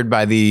insured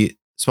by the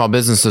Small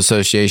Business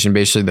Association,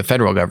 basically the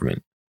federal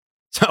government.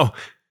 So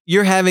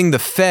you're having the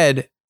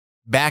Fed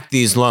back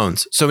these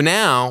loans. So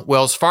now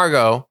Wells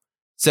Fargo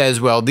says,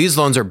 well, these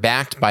loans are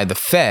backed by the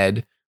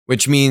Fed,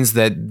 which means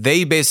that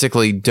they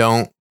basically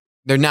don't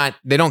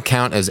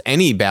count as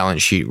any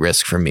balance sheet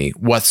risk for me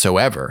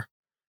whatsoever.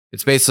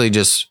 It's basically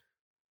just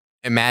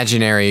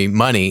imaginary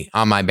money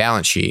on my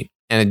balance sheet,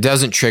 and it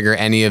doesn't trigger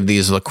any of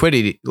these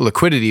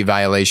liquidity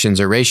violations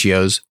or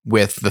ratios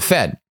with the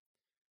Fed.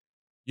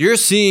 You're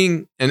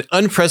seeing an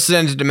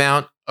unprecedented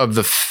amount of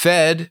the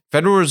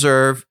Federal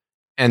Reserve,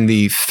 and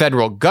the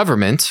federal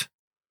government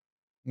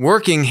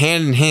working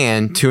hand in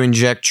hand to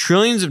inject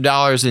trillions of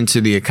dollars into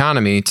the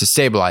economy to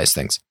stabilize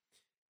things.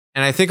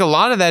 And I think a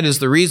lot of that is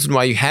the reason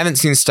why you haven't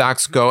seen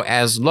stocks go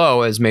as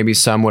low as maybe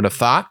some would have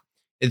thought.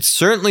 It's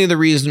certainly the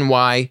reason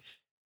why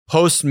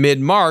post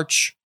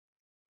mid-March,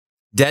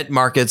 debt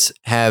markets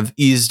have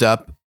eased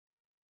up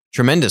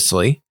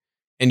tremendously,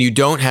 and you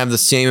don't have the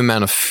same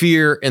amount of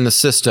fear in the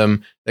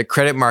system that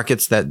credit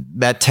markets, that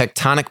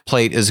tectonic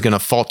plate is going to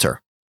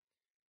falter.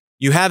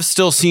 You have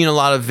still seen a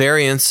lot of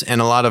variance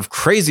and a lot of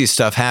crazy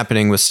stuff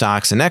happening with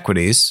stocks and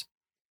equities,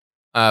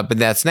 but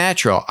that's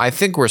natural. I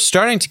think we're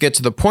starting to get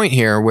to the point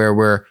here where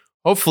we're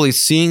hopefully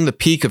seeing the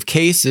peak of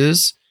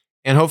cases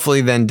and hopefully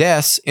then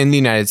deaths in the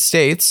United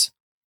States.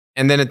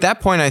 And then at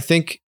that point, I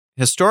think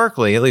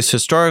historically, at least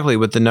historically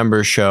what the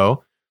numbers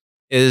show,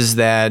 is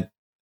that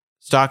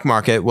stock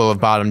market will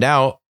have bottomed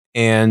out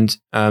and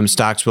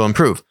stocks will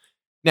improve.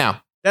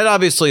 Now, that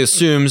obviously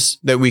assumes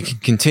that we can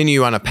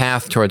continue on a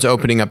path towards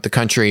opening up the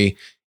country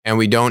and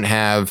we don't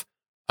have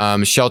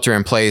shelter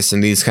in place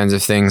and these kinds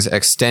of things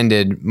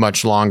extended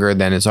much longer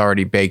than is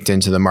already baked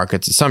into the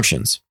market's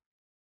assumptions.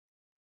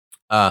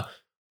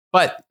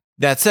 But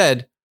that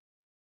said,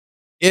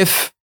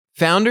 if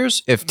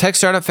tech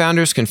startup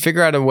founders can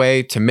figure out a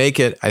way to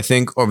make it, I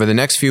think, over the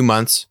next few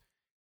months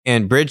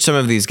and bridge some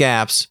of these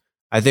gaps,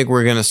 I think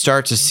we're going to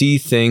start to see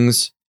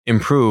things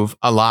improve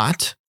a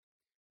lot.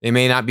 They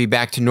may not be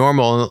back to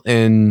normal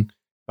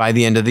by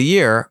the end of the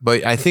year,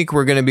 but I think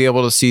we're going to be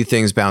able to see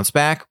things bounce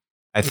back.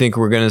 I think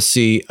we're going to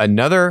see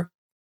another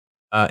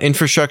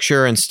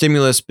infrastructure and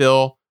stimulus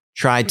bill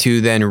try to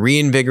then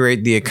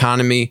reinvigorate the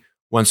economy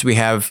once we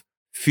have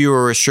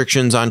fewer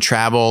restrictions on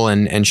travel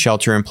and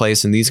shelter in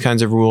place and these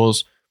kinds of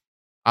rules.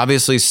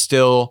 Obviously,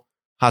 still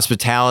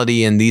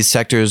hospitality and these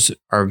sectors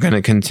are going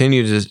to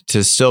continue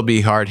to still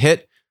be hard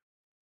hit.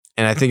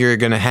 And I think you're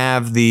going to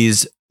have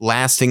these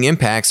lasting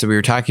impacts that we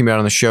were talking about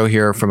on the show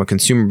here from a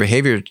consumer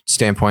behavior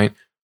standpoint.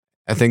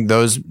 I think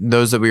those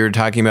that we were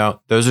talking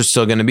about, those are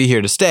still going to be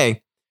here to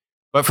stay.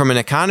 But from an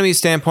economy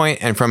standpoint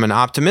and from an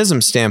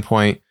optimism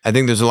standpoint, I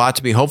think there's a lot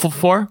to be hopeful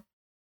for.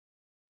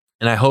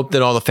 And I hope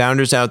that all the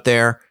founders out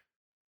there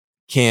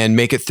can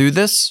make it through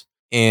this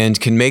and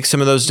can make some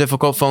of those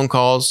difficult phone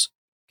calls,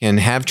 can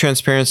have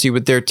transparency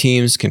with their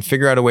teams, can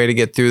figure out a way to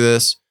get through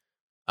this,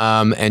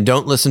 and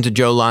don't listen to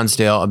Joe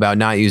Lonsdale about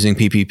not using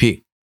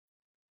PPP.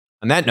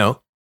 On that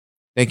note,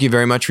 thank you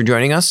very much for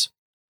joining us,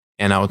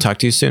 and I will talk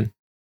to you soon.